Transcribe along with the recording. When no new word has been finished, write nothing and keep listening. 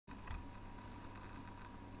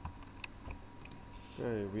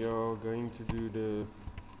Okay, we are going to do the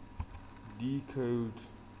decode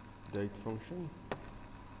date function.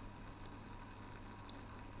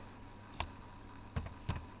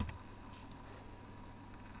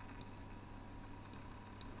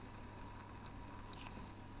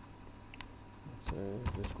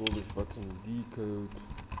 Let's call this button Decode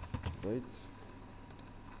Date.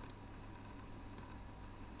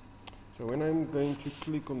 So when I'm going to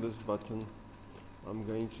click on this button, I'm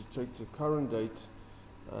going to take the current date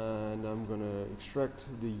and I'm going to extract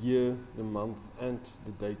the year, the month and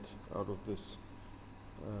the date out of this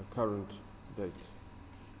current date.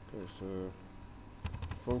 Okay, so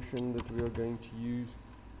the function that we are going to use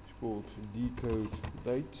is called Decode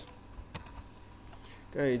Date.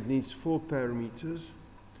 Okay, it needs 4 parameters.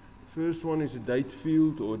 First one is a date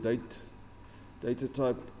field or data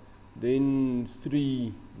type, then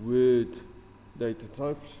 3 word data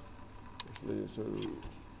types. So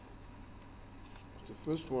the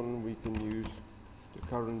first one we can use the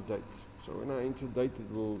current date. So when I enter date,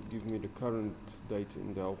 it will give me the current date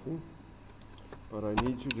in Delphi. But I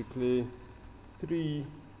need to declare 3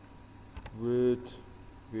 word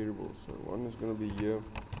variables. So one is going to be year.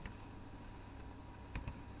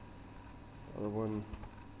 Other one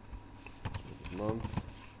is month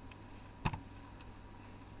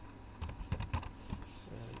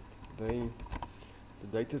and day. The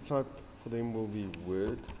data type for them will be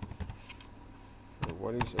word. So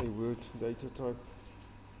what is a word data type?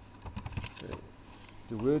 Okay.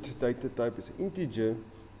 The word data type is integer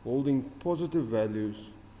holding positive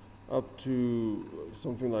values up to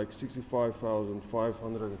something like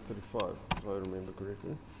 65,535, if I remember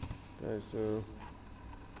correctly. Okay, so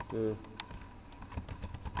the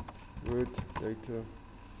word data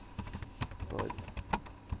type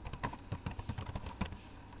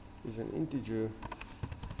is an integer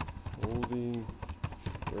holding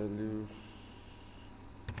values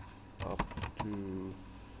up to,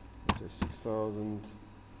 let's say,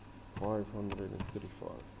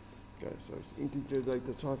 6,535. Okay, so it's integer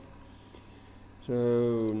data type. So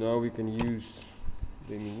now we can use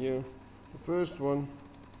them in here. The first one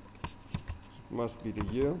must be the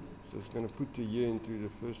year. So it's going to put the year into the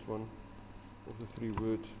first one of the 3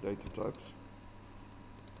 word data types.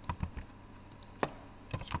 The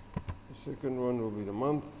second one will be the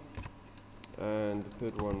month, and the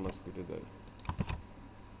third one must be the day.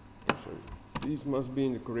 So these must be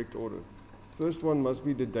in the correct order. First one must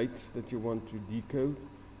be the date that you want to decode.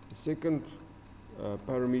 The second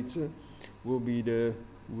parameter will be the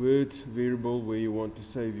word variable where you want to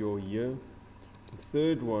save your year. The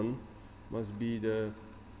third one must be the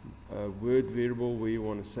word variable where you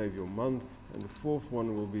want to save your month, and the fourth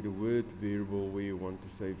one will be the word variable where you want to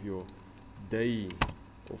save your day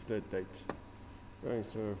of that date. Okay,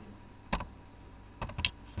 so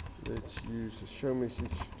let's use a show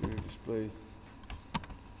message to display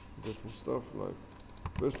different stuff. Like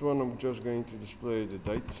first one, I'm just going to display the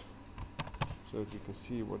date so that you can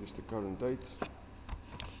see what is the current date.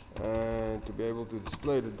 And to be able to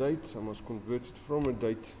display the date, I must convert it from a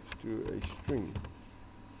date to a string.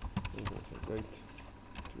 And that's a date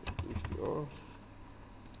to str.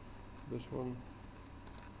 This one.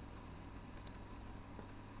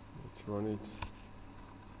 Let's run it.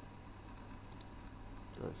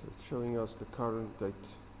 Okay, so it's showing us the current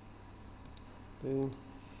date. Then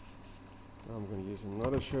now I'm going to use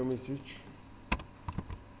another show message.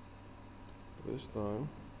 This time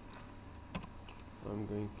I'm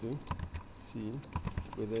going to see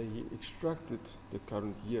whether he extracted the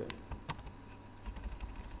current year.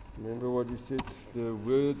 Remember what we said, the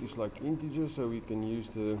word is like integer, so we can use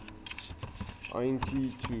the int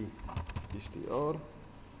to str to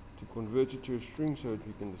convert it to a string so that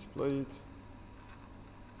we can display it.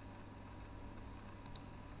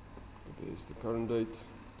 There's the current date,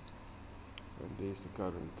 and there's the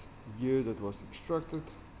current year that was extracted.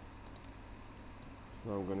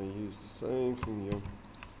 Now I'm going to use the same thing here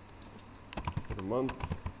for the month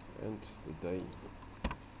and the day.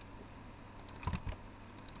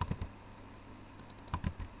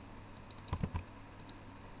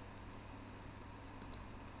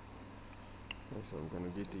 Okay, so I'm going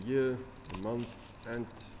to get the year, the month and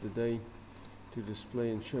the day to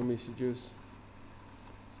display in show messages.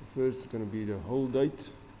 So first it's going to be the whole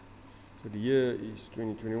date. So the year is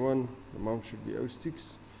 2021, the month should be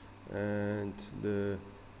 06, and the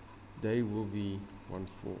day will be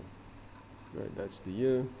 14. Right, that's the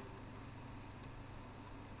year.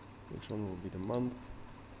 Next one will be the month.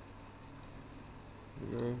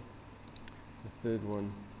 There we go. The third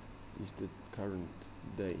one is the current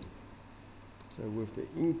day. So with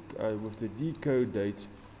the decode date,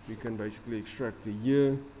 we can basically extract the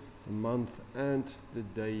year, the month and the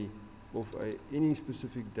day of any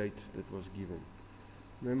specific date that was given.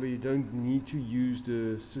 Remember, you don't need to use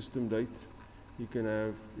the system date. You can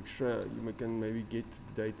have you can maybe get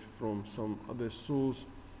the date from some other source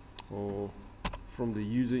or from the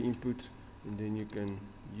user input, and then you can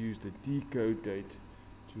use the decode date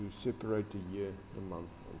to separate the year, the month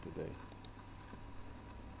and the day.